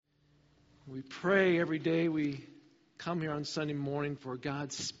We pray every day we come here on Sunday morning for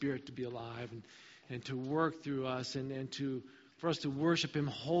God's Spirit to be alive and to work through us and for us to worship Him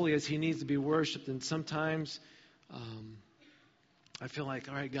wholly as He needs to be worshiped. And sometimes I feel like,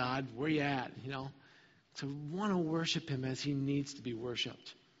 all right, God, where you at? To want to worship Him as He needs to be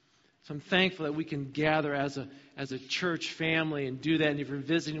worshiped. So I'm thankful that we can gather as a church family and do that. And if you're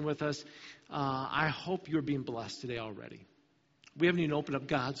visiting with us, I hope you're being blessed today already. We haven't even opened up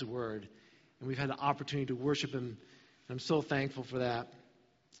God's Word, and we've had the opportunity to worship Him. And I'm so thankful for that.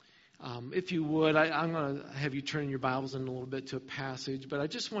 If you would, I'm going to have you turn your Bibles in a little bit to a passage, but I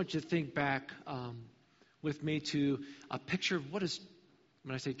just want you to think back with me to a picture of what is,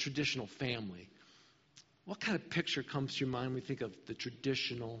 when I say traditional family, what kind of picture comes to your mind when we think of the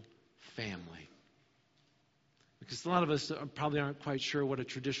traditional family? Because a lot of us probably aren't quite sure what a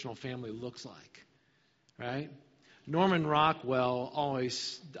traditional family looks like, right? Norman Rockwell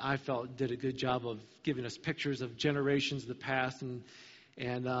always, I felt, did a good job of giving us pictures of generations of the past.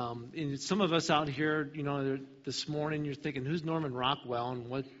 And some of us out here, this morning, you're thinking, who's Norman Rockwell and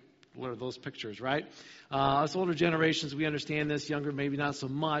what are those pictures, right? Us older generations, we understand this. Younger, maybe not so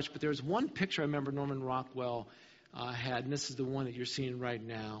much. But there's one picture I remember Norman Rockwell had, and this is the one that you're seeing right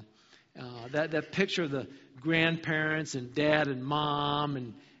now. That picture of the grandparents and dad and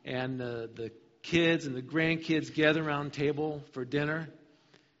mom and the kids and the grandkids gather around the table for dinner.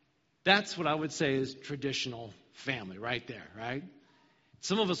 That's what I would say is traditional family right there, right?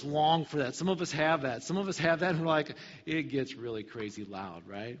 Some of us long for that. Some of us have that. Some of us have that and we're like, it gets really crazy loud,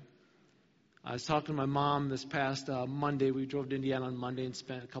 right? I was talking to my mom this past Monday. We drove to Indiana on Monday and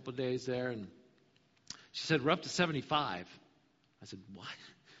spent a couple of days there. And she said, we're up to 75. I said, what?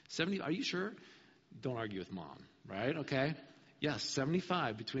 70? Are you sure? Don't argue with mom, right? Okay. Yes,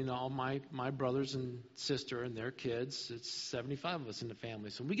 75 between all my brothers and sister and their kids. It's 75 of us in the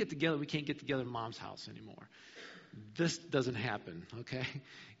family. So when we get together, we can't get together in mom's house anymore. This doesn't happen, okay?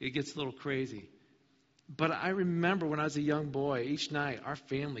 It gets a little crazy. But I remember when I was a young boy, each night our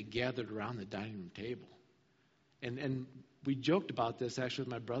family gathered around the dining room table. And we joked about this actually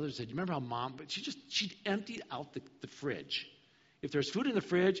with my brother. Said, you remember how mom, but she emptied out the fridge. If there's food in the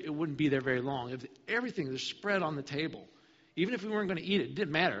fridge, it wouldn't be there very long. If everything was spread on the table. Even if we weren't going to eat it, it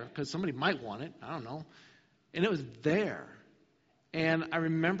didn't matter because somebody might want it. I don't know. And it was there. And I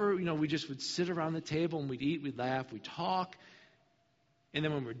remember, we just would sit around the table and we'd eat, we'd laugh, we'd talk. And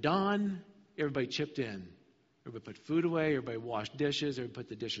then when we're done, everybody chipped in. Everybody put food away, everybody washed dishes, everybody put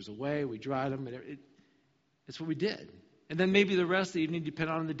the dishes away, we dried them. That's what we did. And then maybe the rest of the evening,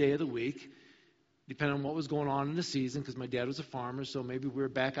 depending on the day of the week, depending on what was going on in the season, because my dad was a farmer, so maybe we were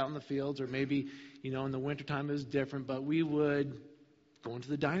back out in the fields, or maybe, in the wintertime it was different, but we would go into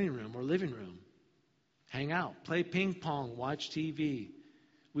the dining room or living room, hang out, play ping pong, watch TV.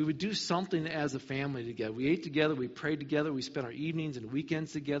 We would do something as a family together. We ate together, we prayed together, we spent our evenings and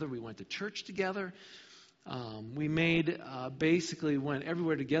weekends together, we went to church together. We basically went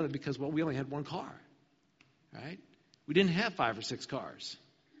everywhere together because, we only had one car, right? We didn't have 5 or 6 cars.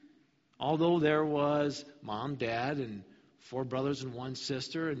 Although there was mom, dad, and 4 brothers and 1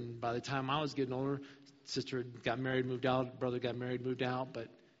 sister, and by the time I was getting older, sister got married, moved out, brother got married, moved out. But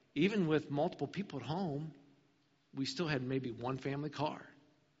even with multiple people at home, we still had maybe 1 family car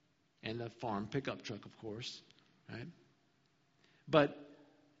and the farm pickup truck, of course, right? But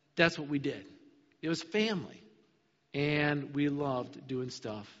that's what we did. It was family, and we loved doing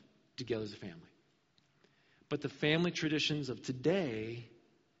stuff together as a family. But the family traditions of today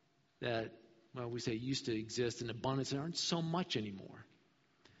that, we say used to exist in abundance aren't so much anymore.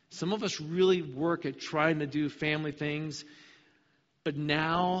 Some of us really work at trying to do family things, but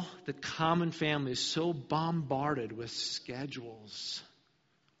now the common family is so bombarded with schedules,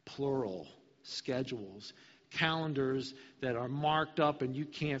 plural schedules, calendars that are marked up and you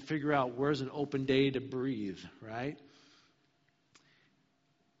can't figure out where's an open day to breathe, right?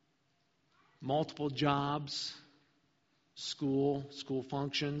 Multiple jobs, school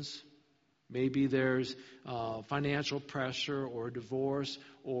functions. Maybe there's financial pressure or divorce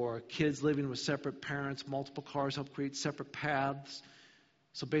or kids living with separate parents. Multiple cars help create separate paths.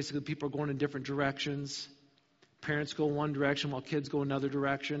 So basically people are going in different directions. Parents go one direction while kids go another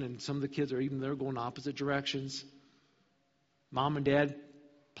direction. And some of the kids they're going opposite directions. Mom and dad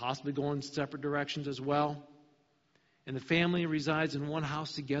possibly going separate directions as well. And the family resides in one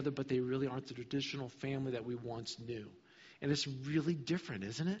house together, but they really aren't the traditional family that we once knew. And it's really different,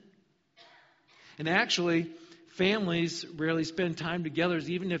 isn't it? And actually, families rarely spend time together.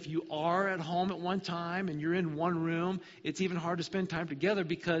 Even if you are at home at one time and you're in one room, it's even hard to spend time together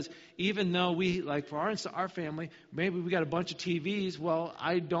because even though we, like for our family, maybe we got a bunch of TVs, well,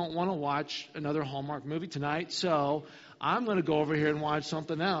 I don't want to watch another Hallmark movie tonight, so I'm going to go over here and watch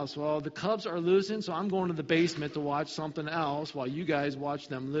something else. Well, the Cubs are losing, so I'm going to the basement to watch something else while you guys watch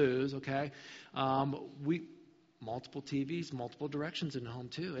them lose, okay? Multiple TVs, multiple directions in the home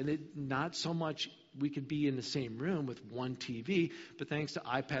too. And not so much we could be in the same room with one TV, but thanks to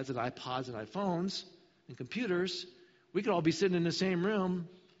iPads and iPods and iPhones and computers, we could all be sitting in the same room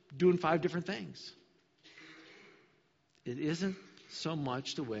doing 5 different things. It isn't so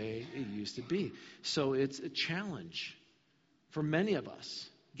much the way it used to be. So it's a challenge for many of us.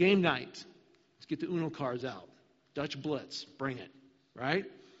 Game night. Let's get the Uno cards out. Dutch Blitz. Bring it. Right?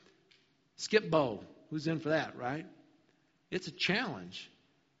 Skip Bow. Who's in for that, right? It's a challenge.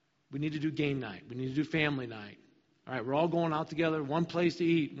 We need to do game night. We need to do family night. All right, we're all going out together, one place to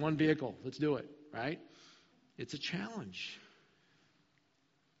eat, one vehicle. Let's do it, right? It's a challenge.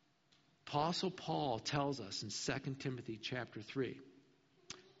 Apostle Paul tells us in 2 Timothy chapter 3.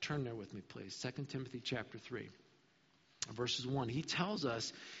 Turn there with me, please. 2 Timothy chapter 3, verses 1. He tells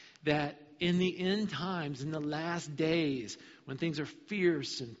us that in the end times, in the last days, when things are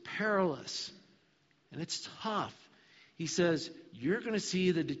fierce and perilous, and it's tough, he says, you're going to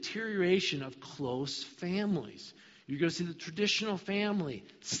see the deterioration of close families. You're going to see the traditional family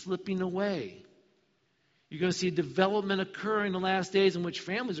slipping away. You're going to see development occurring in the last days in which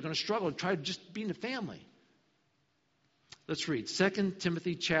families are going to struggle to try to just being a family. Let's read 2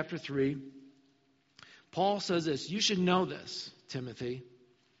 Timothy chapter 3. Paul says this, you should know this, Timothy,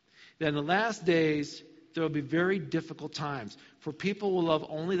 that in the last days there will be very difficult times, for people will love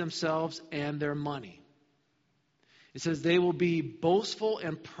only themselves and their money. It says they will be boastful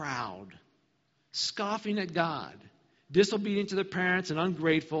and proud, scoffing at God, disobedient to their parents and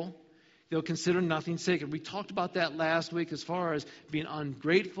ungrateful. They'll consider nothing sacred. We talked about that last week as far as being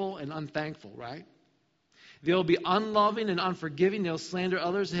ungrateful and unthankful, right? They'll be unloving and unforgiving. They'll slander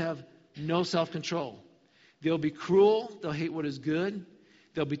others. They have no self-control. They'll be cruel. They'll hate what is good.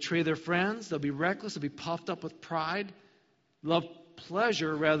 They'll betray their friends. They'll be reckless. They'll be puffed up with pride. Love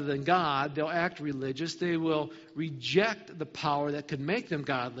pleasure rather than God. They'll act religious. They will reject the power that could make them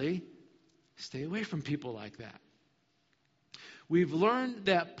godly. Stay away from people like that. We've learned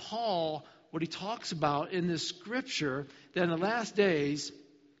that Paul, what he talks about in this scripture, that in the last days,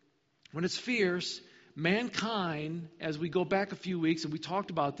 when it's fierce, mankind, as we go back a few weeks and we talked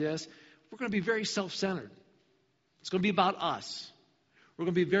about this, we're going to be very self-centered. It's going to be about us. We're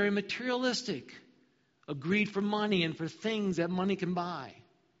going to be very materialistic. A greed for money and for things that money can buy.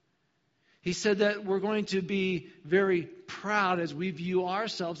 He said that we're going to be very proud as we view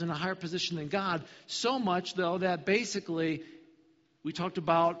ourselves in a higher position than God. So much, though, that basically we talked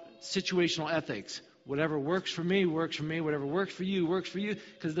about situational ethics. Whatever works for me, works for me. Whatever works for you, works for you.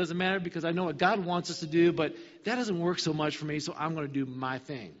 Because it doesn't matter because I know what God wants us to do, but that doesn't work so much for me, so I'm going to do my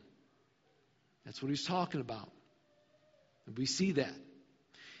thing. That's what he's talking about. And we see that.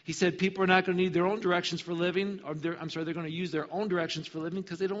 He said people are not going to need their own directions for living, they're going to use their own directions for living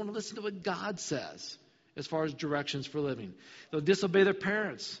because they don't want to listen to what God says as far as directions for living. They'll disobey their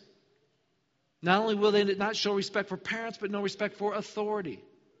parents. Not only will they not show respect for parents, but no respect for authority.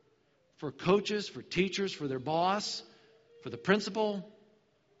 For coaches, for teachers, for their boss, for the principal,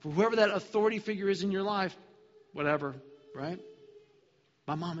 for whoever that authority figure is in your life, whatever, right?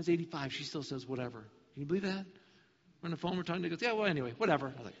 My mom is 85. She still says whatever. Can you believe that? We're on the phone, we're talking, he goes, yeah, well, anyway, whatever.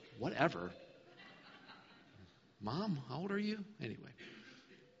 I was like, whatever? Mom, how old are you? Anyway.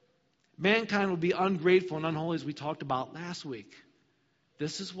 Mankind will be ungrateful and unholy as we talked about last week.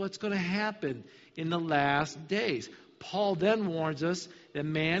 This is what's going to happen in the last days. Paul then warns us that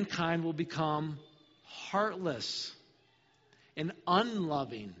mankind will become heartless and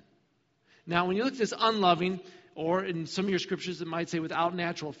unloving. Now, when you look at this unloving, or in some of your scriptures it might say without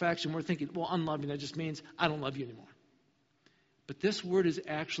natural affection, we're thinking, well, unloving, that just means I don't love you anymore. But this word is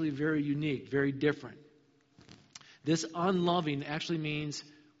actually very unique, very different. This unloving actually means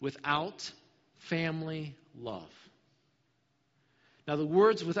without family love. Now, the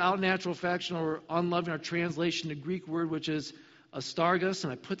words without natural affection or unloving are translation to Greek word, which is astargos,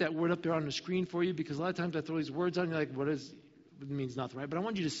 and I put that word up there on the screen for you because a lot of times I throw these words on you like, it means nothing, right? But I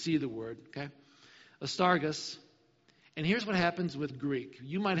want you to see the word, okay? Astargos. And here's what happens with Greek.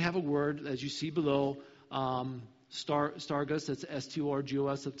 You might have a word, as you see below, Stargos, that's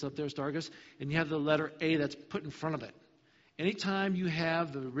S-T-O-R-G-O-S, that's up there, Stargos, and you have the letter A that's put in front of it. Anytime you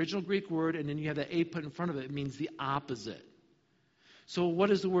have the original Greek word and then you have the A put in front of it, it means the opposite. So what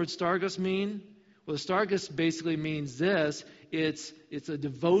does the word Stargos mean? Well, Stargus basically means this. It's a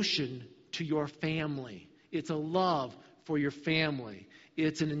devotion to your family. It's a love for your family.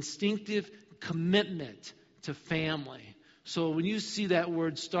 It's an instinctive commitment to family. So when you see that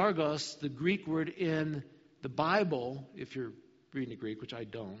word Stargos, the Greek word in the Bible, if you're reading the Greek, which I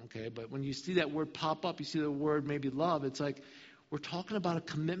don't, okay, but when you see that word pop up, you see the word maybe love, it's like we're talking about a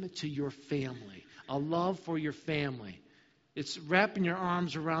commitment to your family, a love for your family. It's wrapping your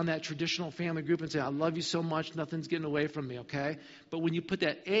arms around that traditional family group and saying, I love you so much, nothing's getting away from me, okay? But when you put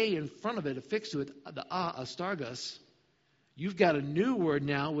that A in front of it, affixed to it, the Astargos, you've got a new word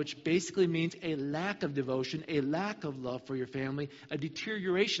now, which basically means a lack of devotion, a lack of love for your family, a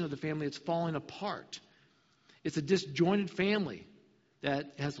deterioration of the family. It's falling apart. It's a disjointed family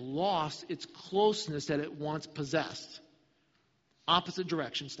that has lost its closeness that it once possessed. Opposite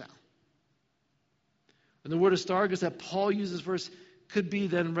directions now. And the word Astargos that Paul uses verse could be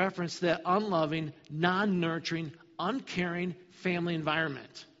then referenced to that unloving, non-nurturing, uncaring family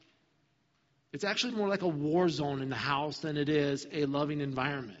environment. It's actually more like a war zone in the house than it is a loving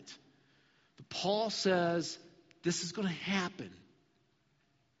environment. But Paul says this is going to happen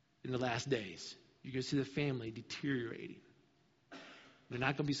in the last days. You're going to see the family deteriorating. They're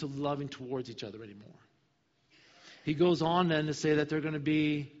not going to be so loving towards each other anymore. He goes on then to say that they're going to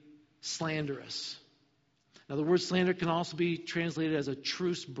be slanderous. Now, the word slander can also be translated as a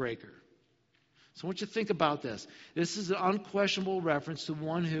truce breaker. So I want you to think about this. This is an unquestionable reference to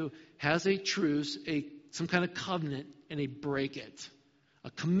one who has a truce, some kind of covenant, and they break it.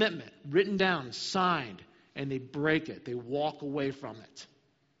 A commitment written down, signed, and they break it. They walk away from it.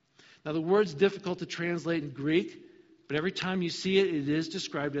 Now, the word's difficult to translate in Greek, but every time you see it, it is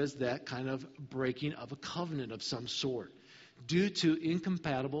described as that kind of breaking of a covenant of some sort due to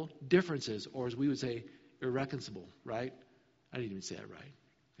incompatible differences, or as we would say, irreconcilable, right? I didn't even say that right.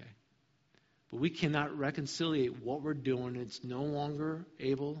 Okay. But we cannot reconciliate what we're doing. It's no longer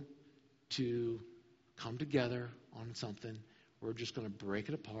able to come together on something. We're just going to break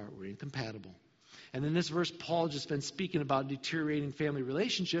it apart. We're incompatible. And in this verse, Paul just been speaking about deteriorating family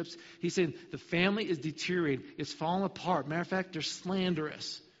relationships. He's saying the family is deteriorating. It's falling apart. Matter of fact, they're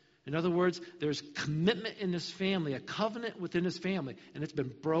slanderous. In other words, there's commitment in this family, a covenant within this family, and it's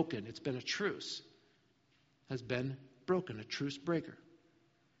been broken. It's been a truce. Has been broken, a truce breaker.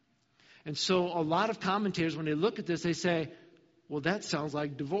 And so a lot of commentators, when they look at this, they say, well, that sounds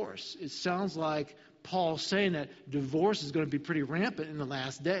like divorce. It sounds like Paul saying that divorce is going to be pretty rampant in the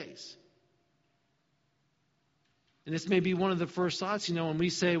last days. And this may be one of the first thoughts, when we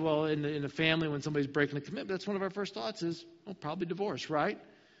say, well, in a family, when somebody's breaking a commitment, that's one of our first thoughts is, well, probably divorce, right?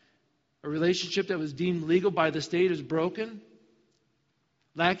 A relationship that was deemed legal by the state is broken.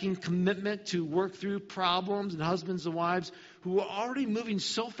 Lacking commitment to work through problems, and husbands and wives who are already moving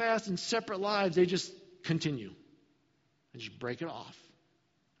so fast in separate lives, they just continue and just break it off.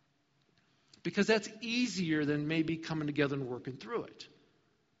 Because that's easier than maybe coming together and working through it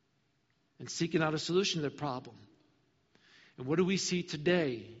and seeking out a solution to the problem. And what do we see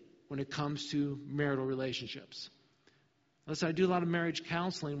today when it comes to marital relationships? Listen, I do a lot of marriage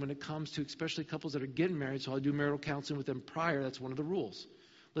counseling when it comes to especially couples that are getting married, so I do marital counseling with them prior. That's one of the rules.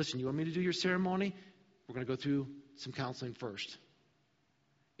 Listen, you want me to do your ceremony? We're going to go through some counseling first.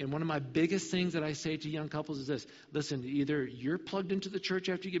 And one of my biggest things that I say to young couples is this. Listen, either you're plugged into the church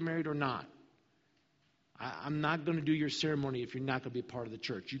after you get married or not. I'm not going to do your ceremony if you're not going to be a part of the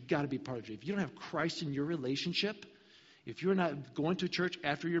church. You've got to be part of it. If you don't have Christ in your relationship, if you're not going to church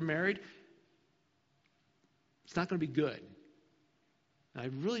after you're married, it's not going to be good. And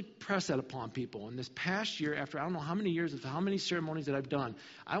I really press that upon people. And this past year, after I don't know how many years, how many ceremonies that I've done,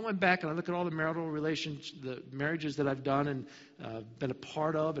 I went back and I looked at all the marital relations, the marriages that I've done and been a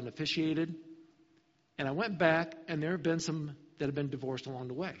part of and officiated. And I went back, and there have been some that have been divorced along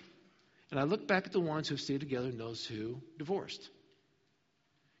the way. And I look back at the ones who stayed together and those who divorced.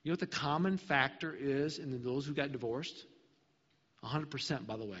 You know what the common factor is in those who got divorced? 100%,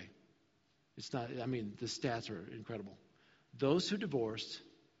 by the way. It's not, the stats are incredible. Those who divorced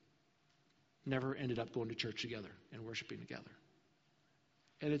never ended up going to church together and worshiping together.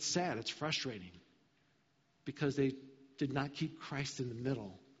 And it's sad, it's frustrating, because they did not keep Christ in the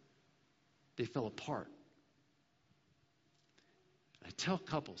middle. They fell apart. I tell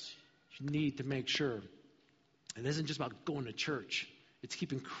couples, you need to make sure, and it isn't just about going to church, it's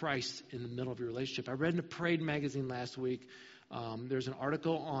keeping Christ in the middle of your relationship. I read in a Parade magazine last week, there's an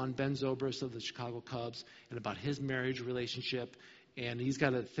article on Ben Zobrist of the Chicago Cubs and about his marriage relationship. And he's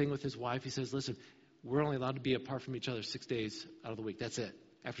got a thing with his wife. He says, listen, we're only allowed to be apart from each other 6 days out of the week. That's it.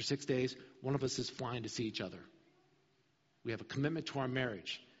 After 6 days, one of us is flying to see each other. We have a commitment to our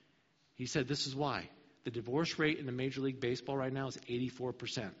marriage. He said this is why. The divorce rate in the Major League Baseball right now is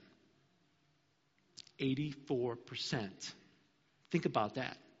 84%. 84%. Think about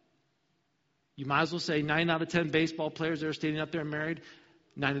that. You might as well say 9 out of 10 baseball players that are standing up there and married,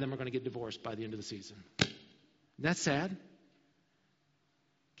 9 of them are going to get divorced by the end of the season. Isn't that sad?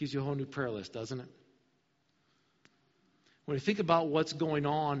 Gives you a whole new prayer list, doesn't it? When you think about what's going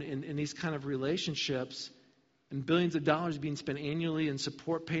on in these kind of relationships, and billions of dollars being spent annually in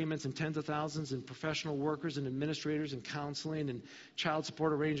support payments and tens of thousands in professional workers and administrators and counseling and child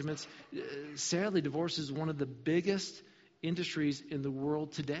support arrangements, sadly, divorce is one of the biggest industries in the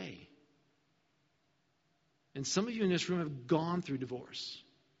world today. And some of you in this room have gone through divorce,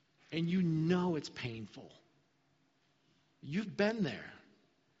 and you know it's painful. You've been there.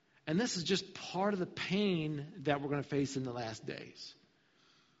 And this is just part of the pain that we're going to face in the last days.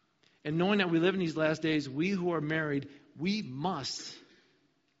 And knowing that we live in these last days, we who are married, we must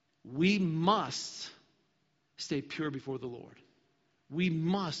stay pure before the Lord. We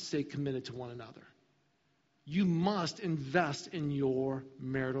must stay committed to one another. You must invest in your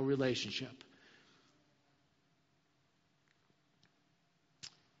marital relationship.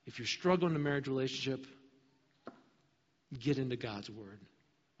 If you're struggling in a marriage relationship, get into God's Word.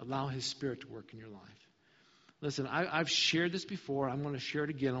 Allow His Spirit to work in your life. Listen, I've shared this before. I'm going to share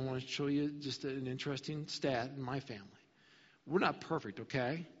it again. I want to show you just an interesting stat in my family. We're not perfect,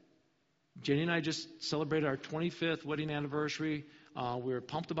 okay? Jenny and I just celebrated our 25th wedding anniversary. We were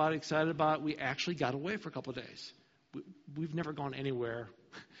pumped about it, excited about it. We actually got away for a couple of days. We've never gone anywhere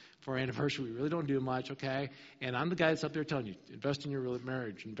for our anniversary. We really don't do much, okay? And I'm the guy that's up there telling you, invest in your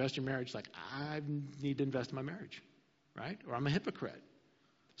marriage. Invest in your marriage. Like, I need to invest in my marriage, right? Or I'm a hypocrite.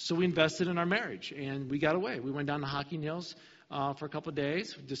 So we invested in our marriage, and we got away. We went down to Hocking Hills for a couple of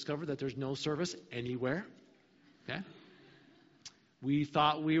days. We discovered that there's no service anywhere. Okay? We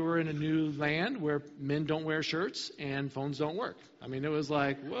thought we were in a new land where men don't wear shirts and phones don't work. I mean, it was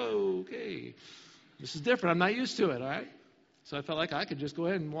like, whoa, okay. This is different. I'm not used to it, all right? So I felt like I could just go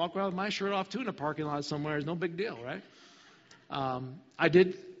ahead and walk around with my shirt off, too, in a parking lot somewhere. It's no big deal, right? I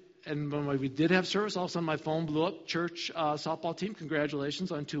did. And when we did have service, all of a sudden my phone blew up. Church softball team,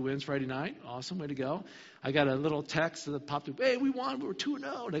 congratulations on 2 wins Friday night. Awesome, way to go. I got a little text that popped up, hey, we won, we were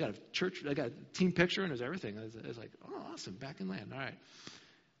 2-0. And I got a team picture, and there's everything. I was like, oh, awesome, back in land, all right.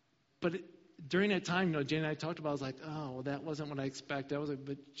 But during that time, Jane and I talked about, I was like, oh, well, that wasn't what I expected.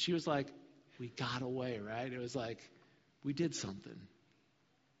 But she was like, we got away, right? It was like, we did something.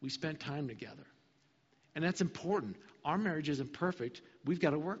 We spent time together. And that's important. Our marriage isn't perfect. We've got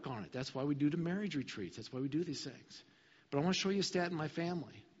to work on it. That's why we do the marriage retreats. That's why we do these things. But I want to show you a stat in my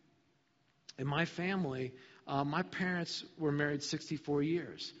family. In my family, my parents were married 64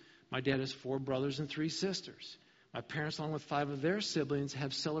 years. My dad has 4 brothers and 3 sisters. My parents, along with 5 of their siblings,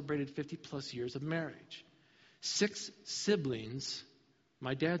 have celebrated 50-plus years of marriage. 6 siblings,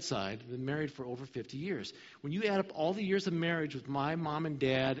 my dad's side, have been married for over 50 years. When you add up all the years of marriage with my mom and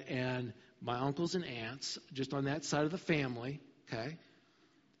dad and my uncles and aunts, just on that side of the family, okay,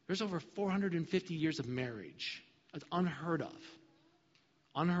 there's over 450 years of marriage. That's unheard of.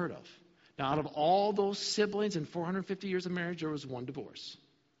 Unheard of. Now, out of all those siblings and 450 years of marriage, there was 1 divorce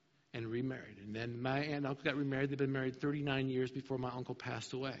and remarried. And then my aunt and uncle got remarried. They've been married 39 years before my uncle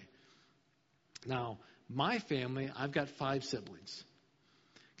passed away. Now, my family, I've got 5 siblings.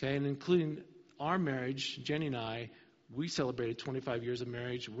 Okay, and including our marriage, Jenny and I, we celebrated 25 years of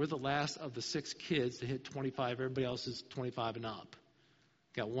marriage. We're the last of the 6 kids to hit 25. Everybody else is 25 and up.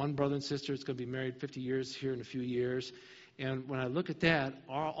 Got 1 brother and sister that's going to be married 50 years here in a few years. And when I look at that,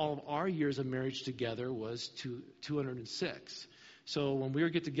 all of our years of marriage together was 206. So when we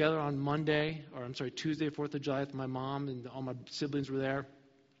would get together on Tuesday, 4th of July, with my mom and all my siblings were there,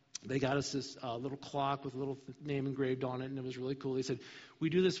 they got us this little clock with a little name engraved on it, and it was really cool. They said, we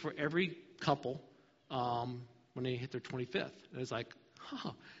do this for every couple when they hit their 25th. And it's like,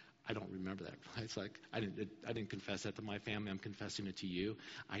 I don't remember that. It's like, I didn't confess that to my family. I'm confessing it to you.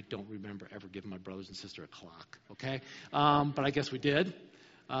 I don't remember ever giving my brothers and sister a clock, okay? But I guess we did.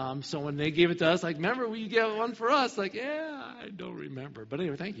 So when they gave it to us, like, remember, will you get one for us? Like, yeah, I don't remember. But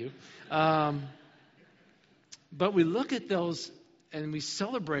anyway, thank you. But we look at those and we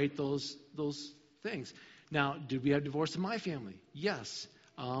celebrate those things. Now, did we have divorce in my family? Yes.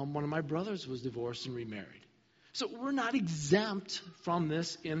 One of my brothers was divorced and remarried. So we're not exempt from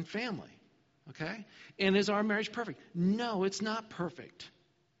this in family, okay? And is our marriage perfect? No, it's not perfect.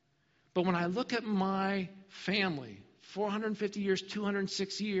 But when I look at my family, 450 years,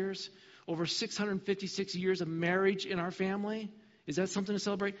 206 years, over 656 years of marriage in our family, is that something to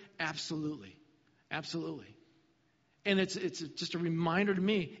celebrate? Absolutely. Absolutely. And it's just a reminder to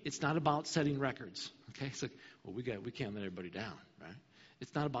me, it's not about setting records. Okay? It's like, well, we can't let everybody down, right?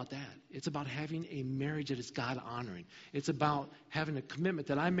 It's not about that. It's about having a marriage that is God honoring. It's about having a commitment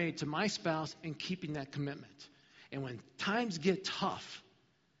that I made to my spouse and keeping that commitment. And when times get tough,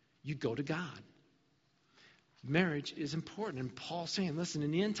 you go to God. Marriage is important. And Paul's saying, listen,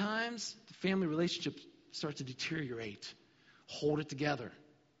 in the end times, the family relationship starts to deteriorate. Hold it together.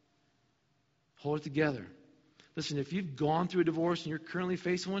 Hold it together. Listen, if you've gone through a divorce and you're currently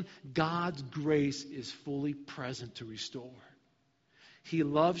facing one, God's grace is fully present to restore. He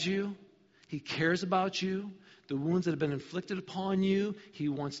loves you. He cares about you. The wounds that have been inflicted upon you, He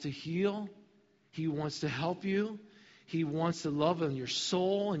wants to heal. He wants to help you. He wants to love on your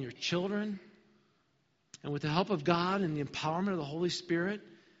soul and your children. And with the help of God and the empowerment of the Holy Spirit,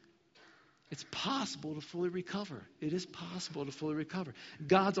 it's possible to fully recover. It is possible to fully recover.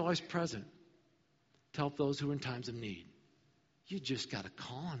 God's always present to help those who are in times of need. You just got to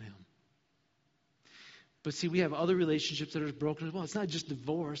call on Him. But see, we have other relationships that are broken as well. It's not just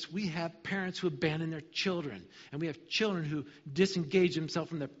divorce. We have parents who abandon their children. And we have children who disengage themselves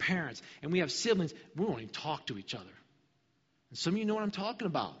from their parents. And we have siblings, we won't even talk to each other. And some of you know what I'm talking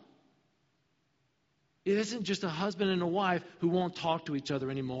about. It isn't just a husband and a wife who won't talk to each other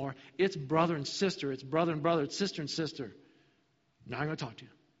anymore. It's brother and sister. It's brother and brother. It's sister and sister. Now I'm going to talk to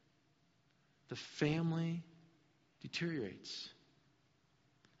you. The family deteriorates.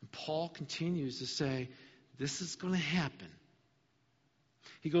 And Paul continues to say, this is going to happen.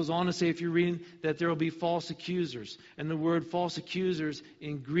 He goes on to say, if you're reading, that there will be false accusers. And the word false accusers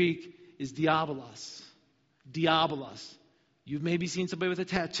in Greek is diabolos. Diabolos. You've maybe seen somebody with a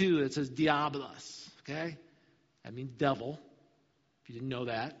tattoo that says diabolos. Okay? That means devil. If you didn't know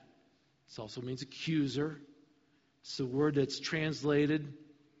that. It also means accuser. It's the word that's translated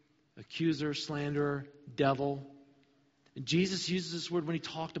accuser, slanderer, devil. And Jesus uses this word when He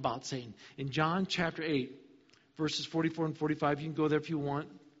talked about Satan. In John chapter 8, verses 44 and 45, you can go there if you want.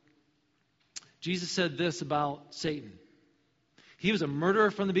 Jesus said this about Satan. He was a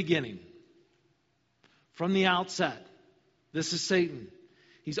murderer from the beginning. From the outset. This is Satan.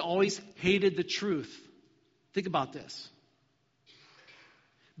 He's always hated the truth. Think about this.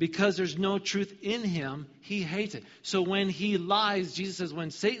 Because there's no truth in him, he hates it. So when he lies, Jesus says,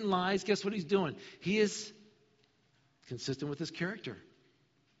 when Satan lies, guess what he's doing? He is consistent with his character.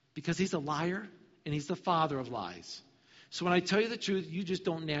 Because he's a liar and he's the father of lies. So when I tell you the truth, you just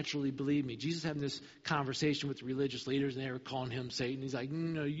don't naturally believe me. Jesus having this conversation with religious leaders and they were calling him Satan. He's like,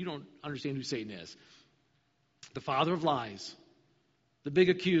 no, you don't understand who Satan is. The father of lies. The big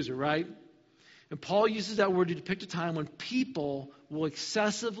accuser, right? And Paul uses that word to depict a time when people will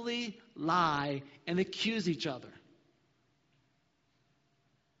excessively lie and accuse each other.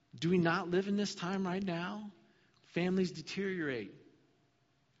 Do we not live in this time right now? Families deteriorate.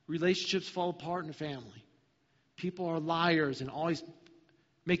 Relationships fall apart in a family. People are liars and always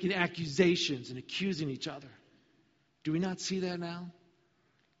making accusations and accusing each other. Do we not see that now?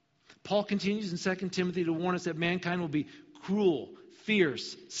 Paul continues in 2 Timothy to warn us that mankind will be cruel,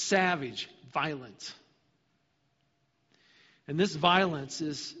 fierce, savage, violent. And this violence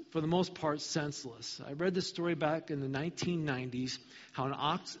is, for the most part, senseless. I read this story back in the 1990s, how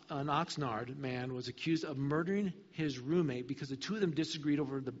an Oxnard man was accused of murdering his roommate because the two of them disagreed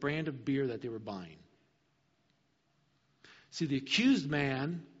over the brand of beer that they were buying. See, the accused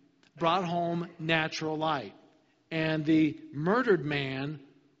man brought home Natural Light, and the murdered man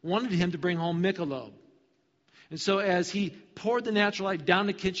wanted him to bring home Michelob. And so as he poured the Natural Light down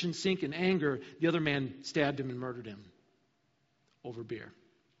the kitchen sink in anger, the other man stabbed him and murdered him over beer.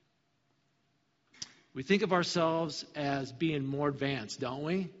 We think of ourselves as being more advanced, don't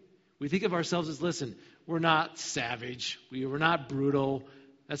we? We think of ourselves as, listen, we're not savage. We're not brutal.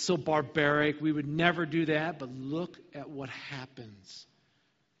 That's so barbaric. We would never do that. But look at what happens.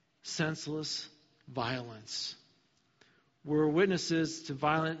 Senseless violence. We're witnesses to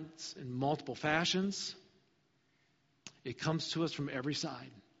violence in multiple fashions. It comes to us from every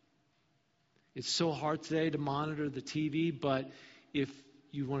side. It's so hard today to monitor the TV, but if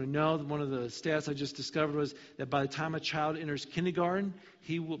you want to know, one of the stats I just discovered was that by the time a child enters kindergarten,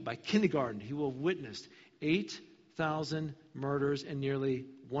 he will have witnessed 8,000 murders and nearly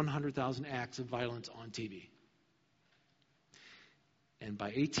 100,000 acts of violence on TV. And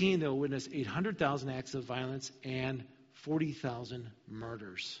by 18, they'll witness 800,000 acts of violence and 40,000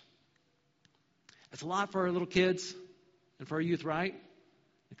 murders. That's a lot for our little kids and for our youth, right?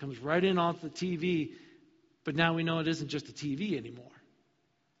 It comes right in off the TV, but now we know it isn't just the TV anymore.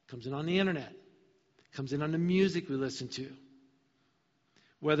 It comes in on the internet. It comes in on the music we listen to.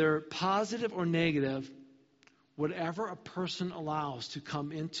 Whether positive or negative, Whatever a person allows to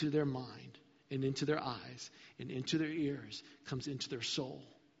come into their mind and into their eyes and into their ears comes into their soul.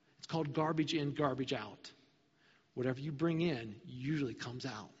 It's called garbage in, garbage out. Whatever you bring in usually comes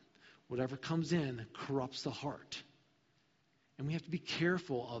out. Whatever comes in corrupts the heart. And we have to be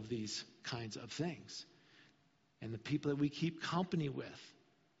careful of these kinds of things. And the people that we keep company with.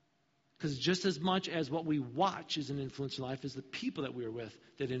 Because just as much as what we watch is an influence in life is the people that we are with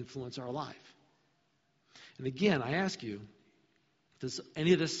that influence our life. And again, I ask you, does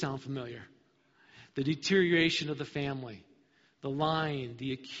any of this sound familiar? The deterioration of the family, the lying,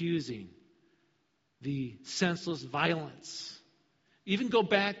 the accusing, the senseless violence. Even go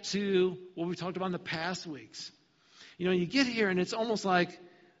back to what we talked about in the past weeks. You know, you get here and it's almost like,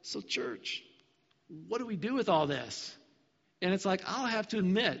 so church, what do we do with all this? And it's like, I'll have to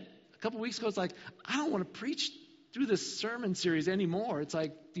admit, a couple weeks ago, it's like, I don't want to preach through this sermon series anymore. It's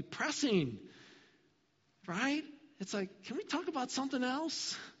like depressing, right? It's like, can we talk about something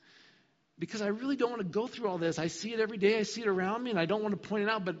else? Because I really don't want to go through all this. I see it every day. I see it around me, and I don't want to point it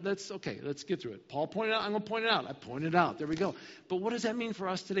out, but let's get through it. Paul pointed out, I'm going to point it out. I pointed it out. There we go. But what does that mean for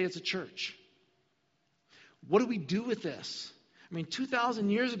us today as a church? What do we do with this? I mean, 2,000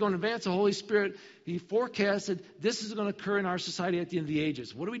 years ago in advance, the Holy Spirit, He forecasted this is going to occur in our society at the end of the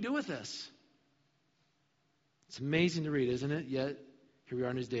ages. What do we do with this? It's amazing to read, isn't it? Yet, here we are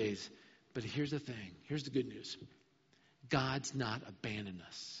in His days. But here's the thing. Here's the good news. God's not abandoned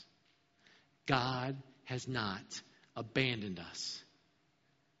us. God has not abandoned us.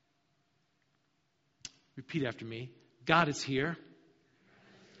 Repeat after me. God is here.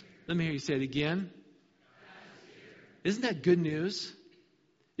 Let me hear you say it again. Isn't that good news?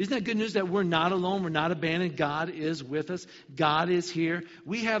 Isn't that good news that we're not alone, we're not abandoned? God is with us. God is here.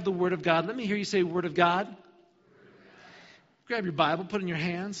 We have the Word of God. Let me hear you say Word of God. Grab your Bible, put it in your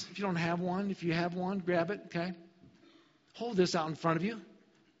hands. If you don't have one, if you have one, grab it, okay? Hold this out in front of you.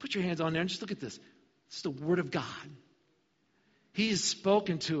 Put your hands on there and just look at this. It's the Word of God. He has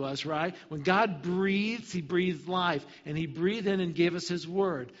spoken to us, right? When God breathes, He breathed life. And He breathed in and gave us His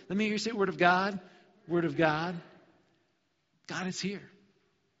Word. Let me hear you say Word of God. Word of God. God is here.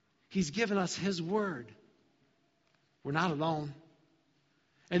 He's given us His Word. We're not alone.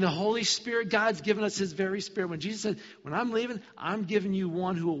 And the Holy Spirit, God's given us His very Spirit. When Jesus said, when I'm leaving, I'm giving you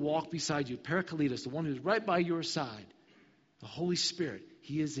one who will walk beside you. Parakletos, the one who's right by your side. The Holy Spirit,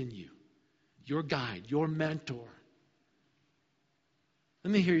 He is in you. Your guide, your mentor.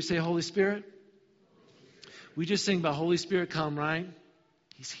 Let me hear you say, Holy Spirit. We just sing about Holy Spirit come, right?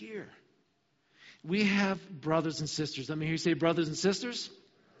 He's here. We have brothers and sisters. Let me hear you say, brothers and sisters.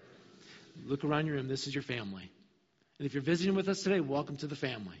 Look around your room. This is your family. And if you're visiting with us today, welcome to the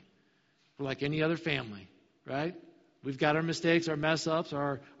family. We're like any other family, right? We've got our mistakes, our mess-ups,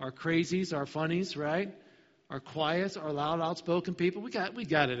 our crazies, our funnies, right? Our quiets, our loud, outspoken people. We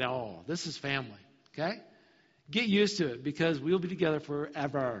got it all. This is family, okay? Get used to it because we'll be together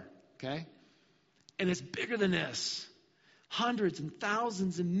forever, okay? And it's bigger than this. Hundreds and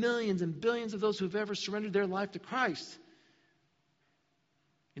thousands and millions and billions of those who have ever surrendered their life to Christ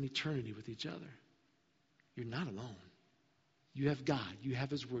in eternity with each other. You're not alone. You have God. You have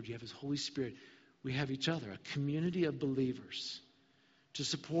His Word. You have His Holy Spirit. We have each other, a community of believers to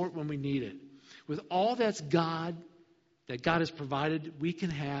support when we need it. With all that God has provided, we can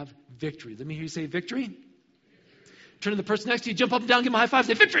have victory. Let me hear you say victory. Turn to the person next to you, jump up and down, give them a high five,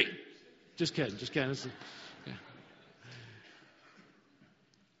 say victory. Just kidding. Yeah.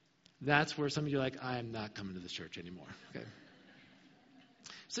 That's where some of you are like, I am not coming to this church anymore. Okay.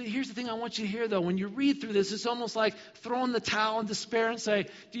 So here's the thing I want you to hear, though. When you read through this, it's almost like throwing the towel in despair and say,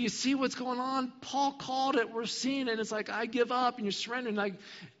 do you see what's going on? Paul called it. We're seeing it. It's like, I give up, and you're surrendering. Like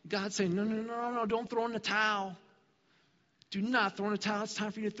God's saying, no, don't throw in the towel. Do not throw in the towel. It's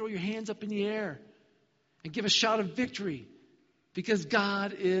time for you to throw your hands up in the air and give a shout of victory because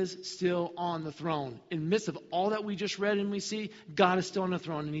God is still on the throne. In the midst of all that we just read and we see, God is still on the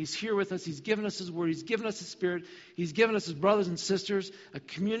throne, and He's here with us. He's given us His Word. He's given us His Spirit. He's given us His brothers and sisters, a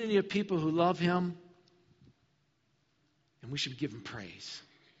community of people who love Him, and we should give Him praise.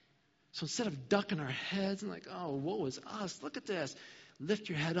 So instead of ducking our heads and like, oh, woe is us, look at this. Lift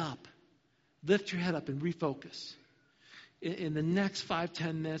your head up. Lift your head up and refocus. In the next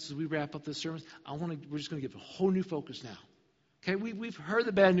 5-10 minutes as we wrap up this sermon, we're just going to give a whole new focus now. Okay, we've heard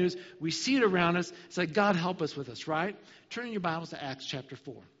the bad news. We see it around us. It's like, God, help us with us, right? Turn in your Bibles to Acts chapter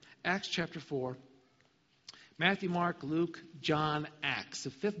 4. Acts chapter 4. Matthew, Mark, Luke, John, Acts. The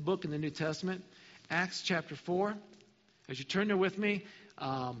fifth book in the New Testament. Acts chapter 4. As you turn there with me,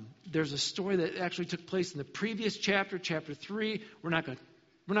 there's a story that actually took place in the previous chapter, chapter 3. We're not going to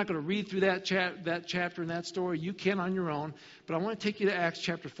We're not going to read through that chapter and that story. You can on your own. But I want to take you to Acts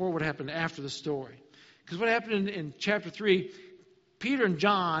chapter 4, what happened after the story. Because what happened in chapter 3, Peter and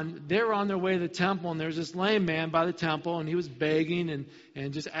John, they were on their way to the temple, and there's this lame man by the temple, and he was begging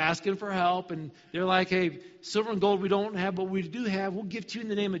and just asking for help. And they're like, hey, silver and gold we don't have, but we do have, we'll give to you in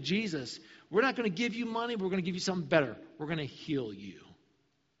the name of Jesus. We're not going to give you money, but we're going to give you something better. We're going to heal you.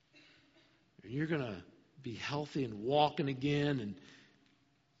 And you're going to be healthy and walking again. And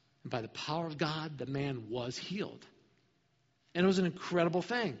by the power of God, the man was healed. And it was an incredible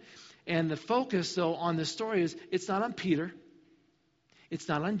thing. And the focus, though, on this story is it's not on Peter. It's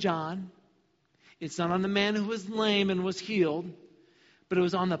not on John. It's not on the man who was lame and was healed. But it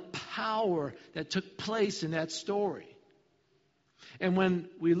was on the power that took place in that story. And when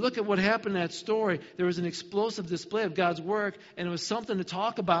we look at what happened in that story, there was an explosive display of God's work, and it was something to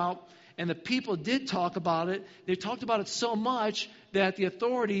talk about. And the people did talk about it. They talked about it so much that the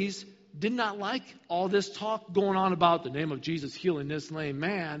authorities did not like all this talk going on about the name of Jesus healing this lame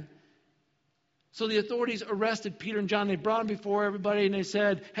man. So the authorities arrested Peter and John. They brought them before everybody, and they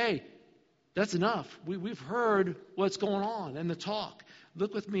said, hey, that's enough. We've heard what's going on and the talk.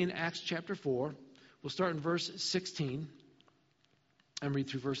 Look with me in Acts chapter 4. We'll start in verse 16 and read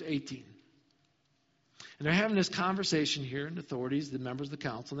through verse 18. And they're having this conversation here, and the authorities, the members of the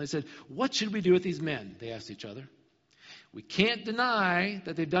council, and they said, what should we do with these men? They asked each other. We can't deny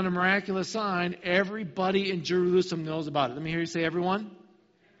that they've done a miraculous sign. Everybody in Jerusalem knows about it. Let me hear you say everyone.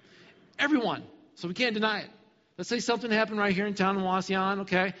 Everyone. So we can't deny it. Let's say something happened right here in town in Wauseon,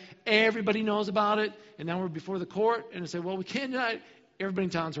 okay? Everybody knows about it, and now we're before the court, and they say, well, we can't deny it. Everybody in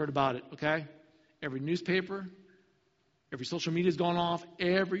town's heard about it, okay? Every newspaper, every social media's gone off.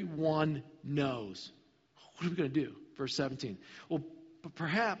 Everyone knows. What are we going to do? Verse 17. Well, but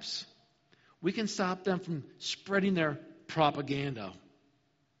perhaps we can stop them from spreading their propaganda.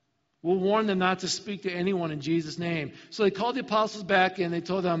 We'll warn them not to speak to anyone in Jesus' name. So they called the apostles back, and they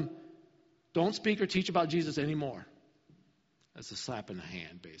told them, don't speak or teach about Jesus anymore. That's a slap in the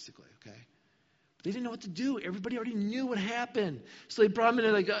hand, basically, okay? But they didn't know what to do. Everybody already knew what happened. So they brought them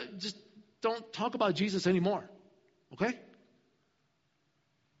in and just don't talk about Jesus anymore, okay?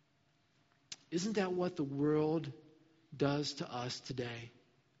 Isn't that what the world does to us today?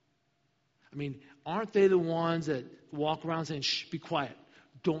 I mean, aren't they the ones that walk around saying, shh, be quiet.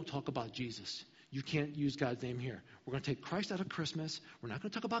 Don't talk about Jesus. You can't use God's name here. We're going to take Christ out of Christmas. We're not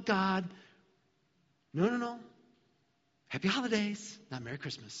going to talk about God. No. Happy holidays, not Merry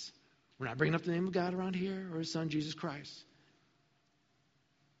Christmas. We're not bringing up the name of God around here or His Son, Jesus Christ.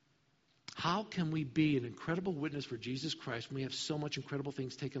 How can we be an incredible witness for Jesus Christ when we have so much incredible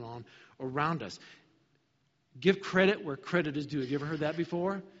things taken on around us? Give credit where credit is due. Have you ever heard that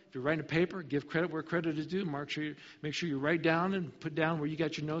before? If you're writing a paper, give credit where credit is due. Make sure you write down and put down where you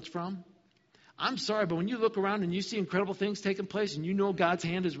got your notes from. I'm sorry, but when you look around and you see incredible things taking place and you know God's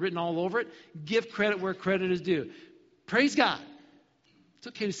hand is written all over it, give credit where credit is due. Praise God. It's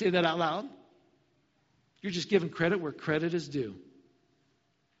okay to say that out loud. You're just giving credit where credit is due.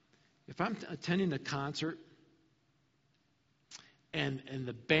 If I'm attending a concert and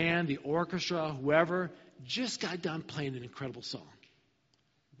the band, the orchestra, whoever, just got done playing an incredible song,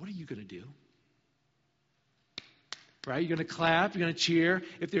 what are you going to do? Right? You're going to clap. You're going to cheer.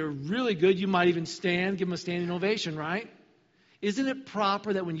 If they're really good, you might even stand, give them a standing ovation, right? Isn't it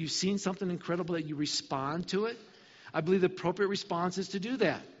proper that when you've seen something incredible that you respond to it? I believe the appropriate response is to do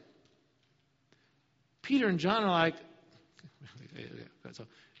that. Peter and John are like, so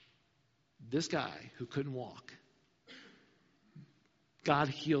this guy who couldn't walk, God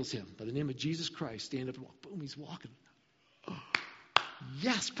heals him. By the name of Jesus Christ, stand up and walk. Boom, he's walking. Oh,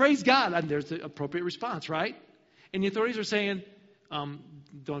 yes, praise God. And there's the appropriate response, right? And the authorities are saying,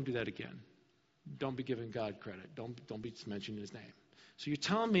 don't do that again. Don't be giving God credit. Don't be mentioning His name. So you're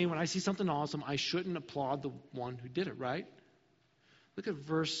telling me when I see something awesome, I shouldn't applaud the one who did it, right? Look at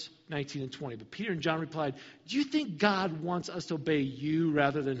verse 19 and 20. But Peter and John replied, do you think God wants us to obey you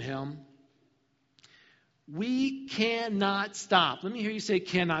rather than Him? We cannot stop. Let me hear you say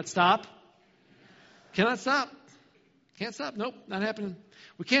cannot stop. Cannot stop. Can't stop. Nope, not happening.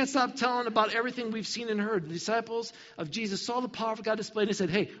 We can't stop telling about everything we've seen and heard. The disciples of Jesus saw the power of God displayed and said,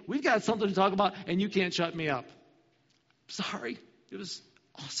 hey, we've got something to talk about and you can't shut me up. Sorry. It was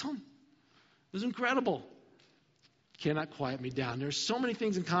awesome. It was incredible. Cannot quiet me down. There's so many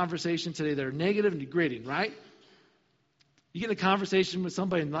things in conversation today that are negative and degrading, right? You get in a conversation with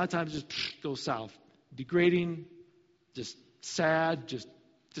somebody and a lot of times it just goes south. Degrading, just sad, just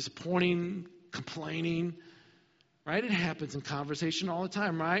disappointing, complaining. Right? It happens in conversation all the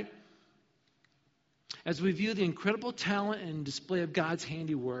time, right? As we view the incredible talent and display of God's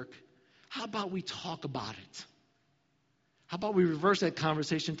handiwork, how about we talk about it? How about we reverse that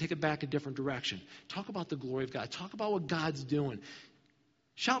conversation and take it back a different direction? Talk about the glory of God. Talk about what God's doing.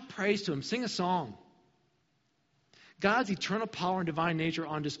 Shout praise to Him. Sing a song. God's eternal power and divine nature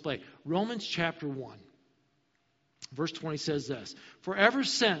on display. Romans chapter 1, verse 20 says this. For ever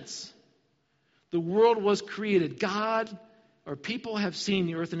since the world was created, God or people have seen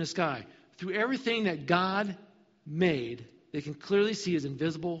the earth and the sky. Through everything that God made, they can clearly see His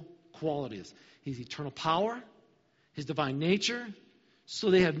invisible qualities. His eternal power, His divine nature, so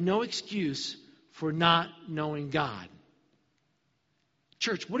they have no excuse for not knowing God.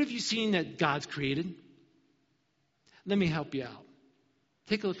 Church, what have you seen that God's created? Let me help you out.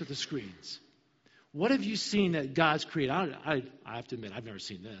 Take a look at the screens. What have you seen that God's created? I have to admit, I've never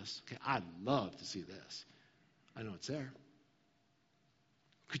seen this. Okay, I'd love to see this. I know it's there.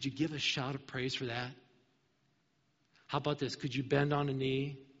 Could you give a shout of praise for that? How about this? Could you bend on a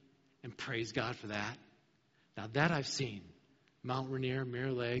knee and praise God for that? Now that I've seen. Mount Rainier,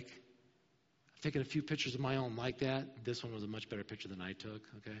 Mirror Lake. I've taken a few pictures of my own like that. This one was a much better picture than I took.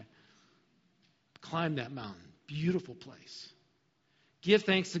 Okay. Climb that mountain. Beautiful place. Give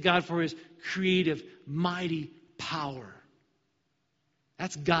thanks to God for His creative, mighty power.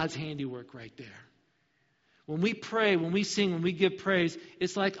 That's God's handiwork right there. When we pray, when we sing, when we give praise,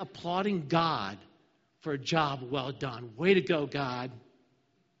 it's like applauding God for a job well done. Way to go, God.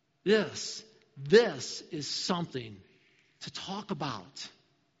 This is something to talk about.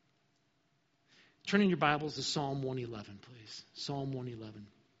 Turn in your Bibles to Psalm 111, please. Psalm 111.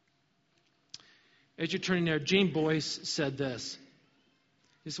 As you're turning there, James Boyce said this.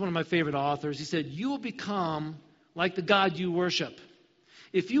 He's one of my favorite authors. He said, you will become like the God you worship.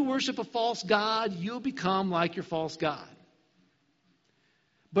 If you worship a false god, you'll become like your false god.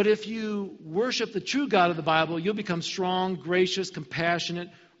 But if you worship the true God of the Bible, you'll become strong, gracious, compassionate,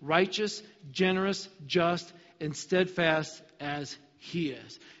 righteous, generous, just, and steadfast as He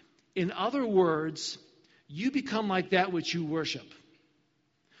is. In other words, you become like that which you worship.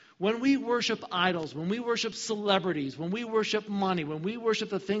 When we worship idols, when we worship celebrities, when we worship money, when we worship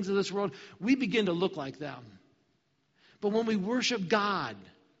the things of this world, we begin to look like them. But when we worship God,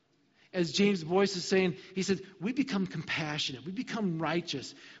 as James Boyce is saying, he said, we become compassionate, we become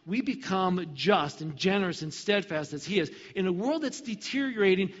righteous, we become just and generous and steadfast as He is. In a world that's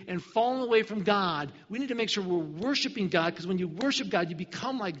deteriorating and falling away from God, we need to make sure we're worshiping God, because when you worship God, you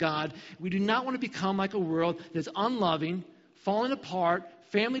become like God. We do not want to become like a world that's unloving, falling apart,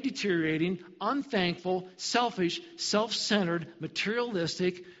 family deteriorating, unthankful, selfish, self-centered,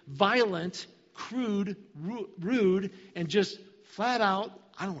 materialistic, violent, crude, rude, and just flat out,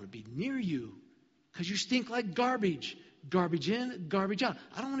 I don't want to be near you because you stink like garbage. Garbage in, garbage out.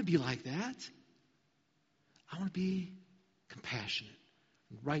 I don't want to be like that. I want to be compassionate,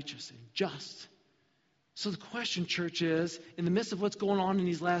 and righteous, and just. So the question, church, is, in the midst of what's going on in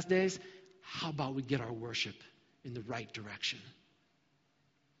these last days, how about we get our worship in the right direction?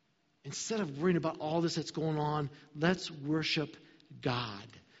 Instead of worrying about all this that's going on, let's worship God.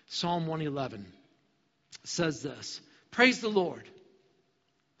 Psalm 111 says this. Praise the Lord.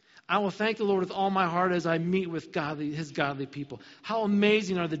 I will thank the Lord with all my heart as I meet with His godly people. How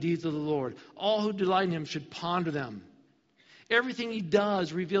amazing are the deeds of the Lord. All who delight in Him should ponder them. Everything He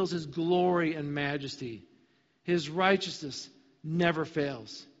does reveals His glory and majesty. His righteousness never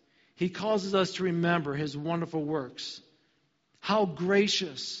fails. He causes us to remember His wonderful works. How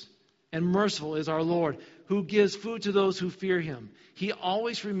gracious and merciful is our Lord, who gives food to those who fear Him. He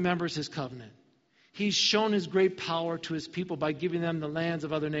always remembers His covenant. He's shown His great power to His people by giving them the lands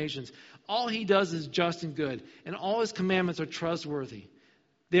of other nations. All He does is just and good, and all His commandments are trustworthy.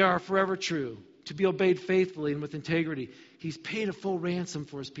 They are forever true, to be obeyed faithfully and with integrity. He's paid a full ransom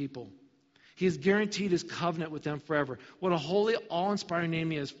for His people. He has guaranteed His covenant with them forever. What a holy, awe-inspiring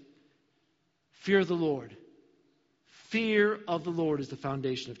name He is. Fear of the Lord. Fear of the Lord is the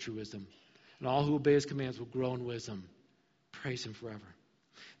foundation of true wisdom. And all who obey His commands will grow in wisdom. Praise Him forever.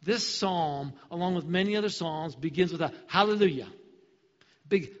 This psalm, along with many other psalms, begins with a hallelujah.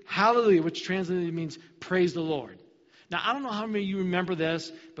 Big hallelujah, which translated means praise the Lord. Now, I don't know how many of you remember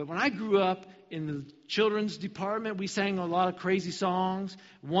this, but when I grew up in the children's department, we sang a lot of crazy songs.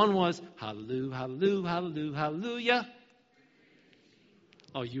 One was, hallelujah, hallelujah, hallelujah, hallelujah.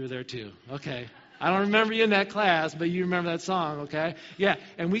 Oh, you were there too. Okay. I don't remember you in that class, but you remember that song, okay? Yeah,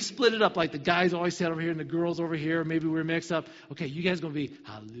 and we split it up, like the guys always sat over here and the girls over here. Maybe we were mixed up. Okay, you guys going to be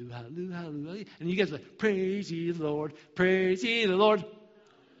hallelujah, hallelujah, hallelujah. And you guys are like, praise ye the Lord, praise ye the Lord.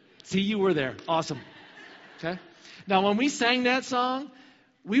 See, you were there. Awesome. Okay? Now, when we sang that song,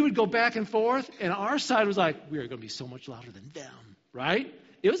 we would go back and forth, and our side was like, we are going to be so much louder than them, right?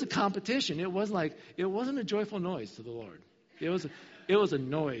 It was a competition. It wasn't a joyful noise to the Lord. It was a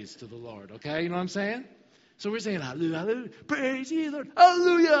noise to the Lord, okay? You know what I'm saying? So we're saying, hallelujah, hallelujah, praise ye, Lord,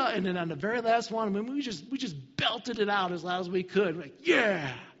 hallelujah. And then on the very last one, we just belted it out as loud as we could. We're like,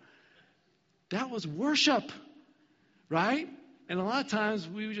 yeah. That was worship, right? And a lot of times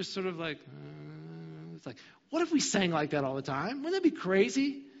we were just sort of like, it's like, what if we sang like that all the time? Wouldn't that be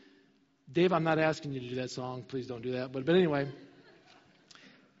crazy? Dave, I'm not asking you to do that song. Please don't do that. But anyway,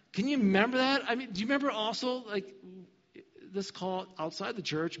 can you remember that? I mean, do you remember also, like, this call outside the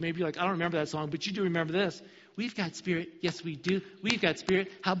church? Maybe you're like, I don't remember that song, but you do remember this. We've got spirit. Yes, we do. We've got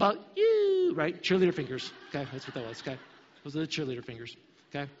spirit. How about you? Right? Cheerleader fingers. Okay, that's what that was. Okay. Those are the cheerleader fingers.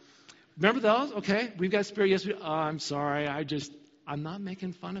 Okay. Remember those? Okay. We've got spirit. Yes, we. Oh, I'm sorry. I'm not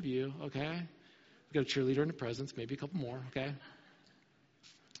making fun of you. Okay. We've got a cheerleader in the presence. Maybe a couple more. Okay.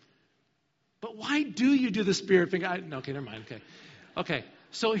 But why do you do the spirit finger? Okay, never mind. Okay. Okay.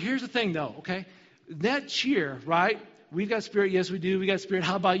 So here's the thing, though. Okay. That cheer, right? We've got spirit. Yes, we do. We got spirit.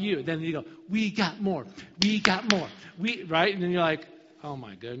 How about you? Then you go, we got more. We got more. Right? And then you're like, oh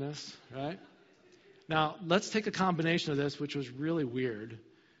my goodness. Right? Now, let's take a combination of this, which was really weird.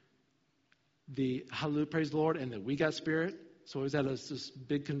 The hallelujah, praise the Lord, and the we got spirit. So I was at this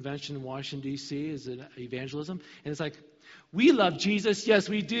big convention in Washington, D.C. Is it evangelism? And it's like, we love Jesus. Yes,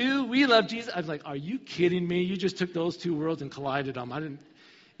 we do. We love Jesus. I was like, are you kidding me? You just took those two worlds and collided them.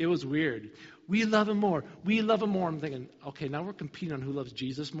 It was weird. We love him more. We love him more. I'm thinking, okay, now we're competing on who loves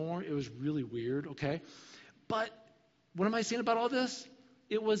Jesus more. It was really weird, okay? But what am I saying about all this?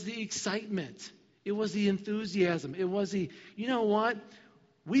 It was the excitement. It was the enthusiasm. It was you know what?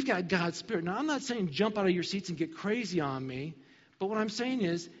 We've got God's Spirit. Now, I'm not saying jump out of your seats and get crazy on me, but what I'm saying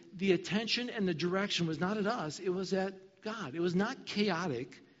is the attention and the direction was not at us. It was at God. It was not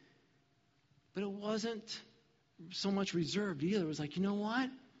chaotic, but it wasn't so much reserved either. It was like, you know what?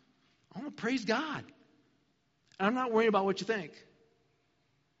 I want to praise God. And I'm not worried about what you think.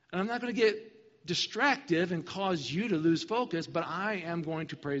 And I'm not going to get distracted and cause you to lose focus, but I am going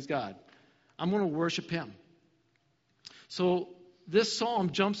to praise God. I'm going to worship Him. So this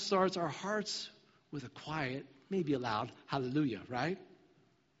psalm jumpstarts our hearts with a quiet, maybe a loud hallelujah, right?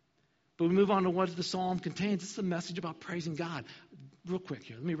 But we move on to what the psalm contains. This is a message about praising God. Real quick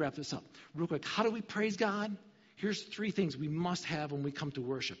here, let me wrap this up. Real quick, how do we praise God? Here's 3 things we must have when we come to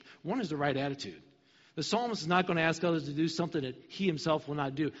worship. One is the right attitude. The psalmist is not going to ask others to do something that he himself will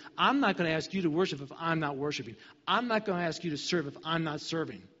not do. I'm not going to ask you to worship if I'm not worshiping. I'm not going to ask you to serve if I'm not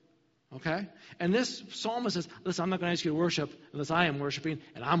serving. Okay? And this psalmist says, listen, I'm not going to ask you to worship unless I am worshiping,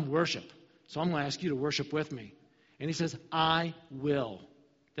 and I'm worship. So I'm going to ask you to worship with me. And he says, I will.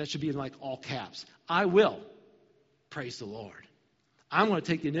 That should be in like all caps. I will praise the Lord. I'm going to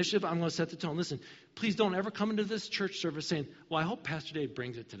take the initiative. I'm going to set the tone. Listen, please don't ever come into this church service saying, well, I hope Pastor Dave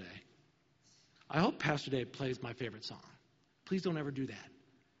brings it today. I hope Pastor Dave plays my favorite song. Please don't ever do that,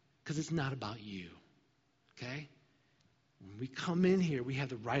 because it's not about you. Okay? When we come in here, we have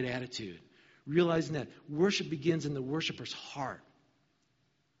the right attitude, realizing that worship begins in the worshiper's heart.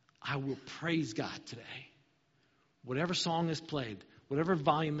 I will praise God today. Whatever song is played, whatever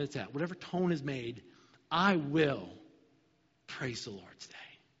volume it's at, whatever tone is made, I will praise the Lord today.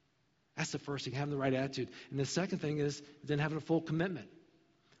 That's the first thing, having the right attitude. And the second thing is then having a full commitment.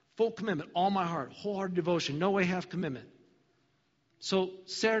 Full commitment, all my heart, wholehearted devotion, no way half commitment. So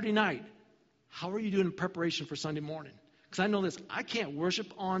Saturday night, how are you doing in preparation for Sunday morning? Because I know this, I can't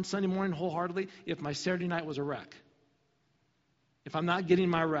worship on Sunday morning wholeheartedly if my Saturday night was a wreck. If I'm not getting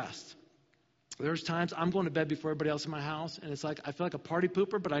my rest. There's times I'm going to bed before everybody else in my house, and it's like I feel like a party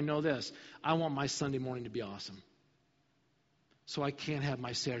pooper, but I know this. I want my Sunday morning to be awesome. So I can't have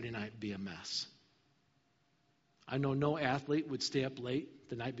my Saturday night be a mess. I know no athlete would stay up late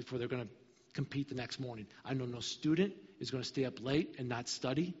the night before they're going to compete the next morning. I know no student is going to stay up late and not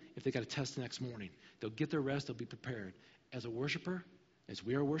study if they got a test the next morning. They'll get their rest. They'll be prepared. As a worshiper, as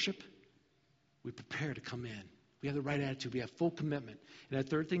we are worship, we prepare to come in. We have the right attitude. We have full commitment. And that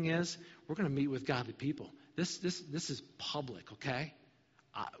third thing is we're going to meet with godly people. This is public, okay?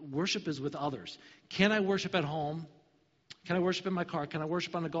 Worship is with others. Can I worship at home? Can I worship in my car? Can I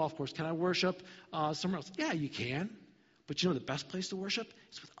worship on the golf course? Can I worship somewhere else? Yeah, you can. But you know the best place to worship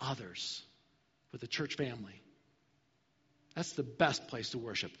is with others, with the church family. That's the best place to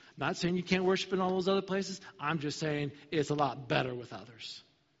worship. Not saying you can't worship in all those other places. I'm just saying it's a lot better with others.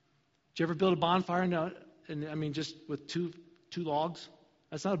 Did you ever build a bonfire just with two logs?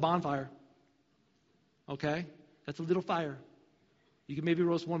 That's not a bonfire. Okay? That's a little fire. You can maybe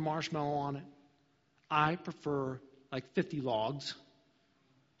roast one marshmallow on it. I prefer like 50 logs.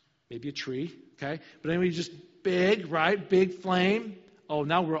 maybe a tree, okay? But anyway, just big, right? Big flame. Oh,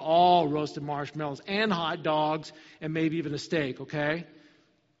 now we're all roasted marshmallows and hot dogs and maybe even a steak, okay?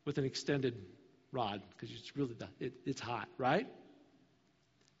 With an extended rod, because it's really it's hot, right?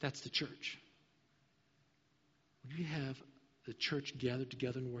 That's the church. When you have the church gathered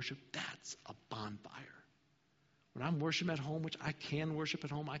together in worship, that's a bonfire. When I'm worshiping at home, which I can worship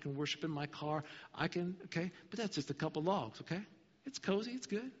at home, I can worship in my car, okay? But that's just a couple logs, okay? It's cozy, it's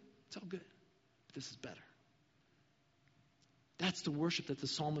good, it's all good. But this is better. That's the worship that the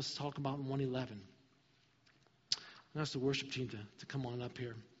psalmist talk about in 111. And that's the worship team to come on up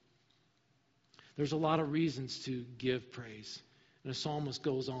here. There's a lot of reasons to give praise. And the psalmist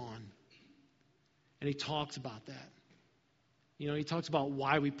goes on. And he talks about that. You know, he talks about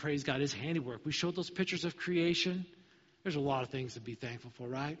why we praise God, his handiwork. We showed those pictures of creation. There's a lot of things to be thankful for,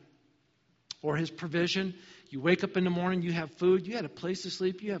 right? Or his provision. You wake up in the morning, you have food, you had a place to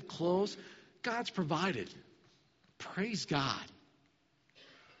sleep, you have clothes. God's provided. Praise God.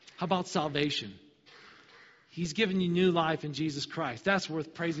 How about salvation? He's given you new life in Jesus Christ. That's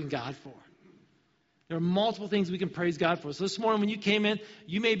worth praising God for. There are multiple things we can praise God for. So this morning when you came in,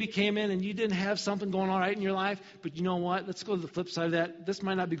 you maybe came in and you didn't have something going on right in your life, but you know what? Let's go to the flip side of that. This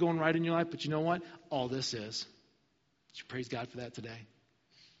might not be going right in your life, but you know what? All this is. Would you praise God for that today?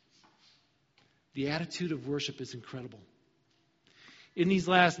 The attitude of worship is incredible. In these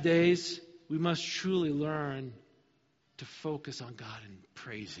last days, we must truly learn to focus on God and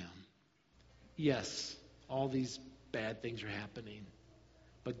praise Him. Yes, all these bad things are happening,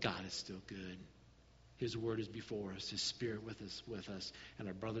 but God is still good. His word is before us, His Spirit with us, and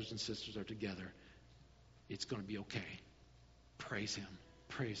our brothers and sisters are together. It's going to be okay. Praise Him.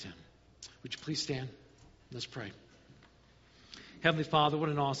 Praise Him. Would you please stand? Let's pray. Heavenly Father, what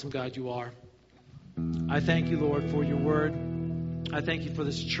an awesome God you are. I thank you, Lord, for your word. I thank you for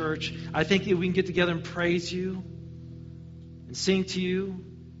this church. I thank you that we can get together and praise you and sing to you.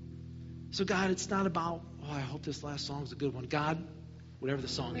 So, God, it's not about, oh, I hope this last song is a good one. God, whatever the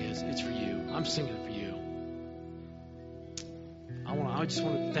song is, it's for you. I'm singing it for you. I just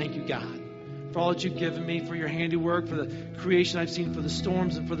want to thank you, God, for all that you've given me, for your handiwork, for the creation I've seen, for the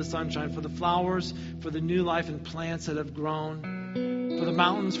storms and for the sunshine, for the flowers, for the new life and plants that have grown, for the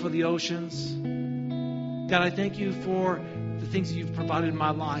mountains, for the oceans. God, I thank you for the things that you've provided in my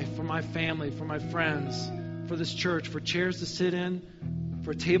life, for my family, for my friends, for this church, for chairs to sit in,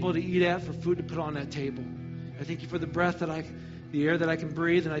 for a table to eat at, for food to put on that table. I thank you for the breath the air that I can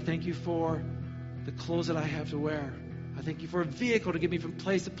breathe, and I thank you for the clothes that I have to wear. I thank you for a vehicle to get me from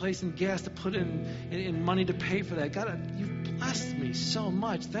place to place and gas to put in money to pay for that. God, you've blessed me so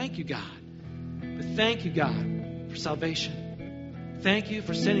much. Thank you, God. But thank you, God, for salvation. Thank you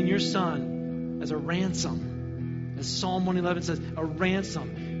for sending your Son as a ransom. As Psalm 111 says, a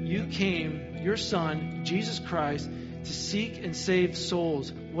ransom. You came, your Son, Jesus Christ, to seek and save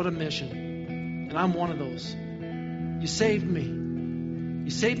souls. What a mission. And I'm one of those. You saved me. You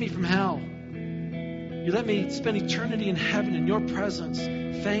saved me from hell. You let me spend eternity in heaven in your presence.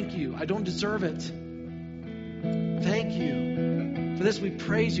 Thank you. I don't deserve it. Thank you. For this we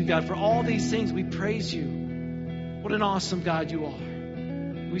praise you, God. For all these things we praise you. What an awesome God you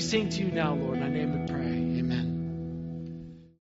are. We sing to you now, Lord, in thy name we pray.